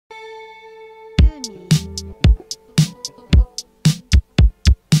Hey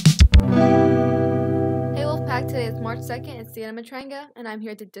Wolfpack, today is March 2nd, it's Sienna Matranga, and I'm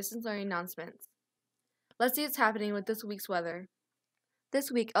here to distance learning announcements. Let's see what's happening with this week's weather. This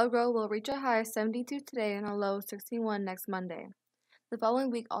week, El Grove will reach a high of 72 today and a low of 61 next Monday. The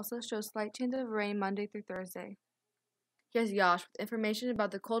following week also shows slight chance of rain Monday through Thursday. Here's Yash with information about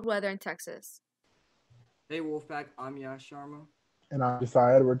the cold weather in Texas. Hey Wolfpack, I'm Yash Sharma. And I'm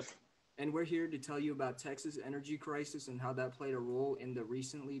Josiah Edwards. And we're here to tell you about Texas' energy crisis and how that played a role in the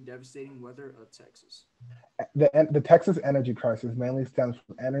recently devastating weather of Texas. The Texas energy crisis mainly stems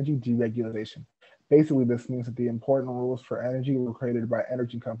from energy deregulation. Basically, this means that the important rules for energy were created by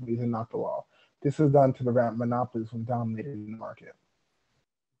energy companies and not the law. This is done to prevent monopolies from dominating the market.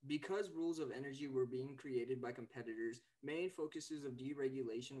 Because rules of energy were being created by competitors, main focuses of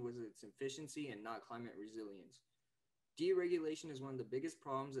deregulation was its efficiency and not climate resilience. Deregulation is one of the biggest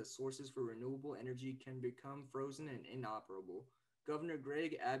problems that sources for renewable energy can become frozen and inoperable. Governor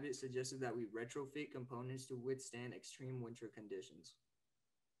Greg Abbott suggested that we retrofit components to withstand extreme winter conditions.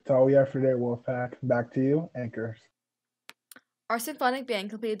 That's all we have for today, Wolfpack. Back to you, anchors. Our symphonic band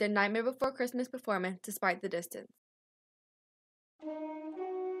completed their Nightmare Before Christmas performance despite the distance.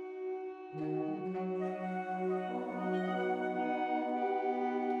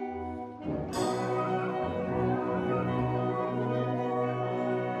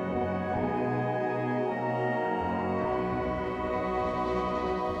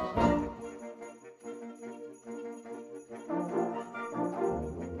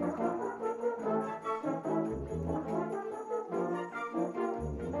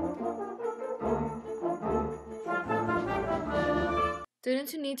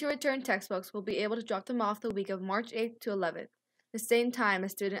 Students who need to return textbooks will be able to drop them off the week of March 8th to 11th, the same time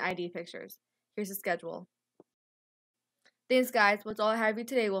as student ID pictures. Here's the schedule. Thanks guys, that's all I have for you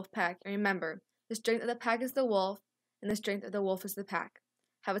today, Wolfpack, and remember, the strength of the pack is the wolf, and the strength of the wolf is the pack.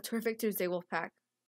 Have a terrific Tuesday, Wolfpack.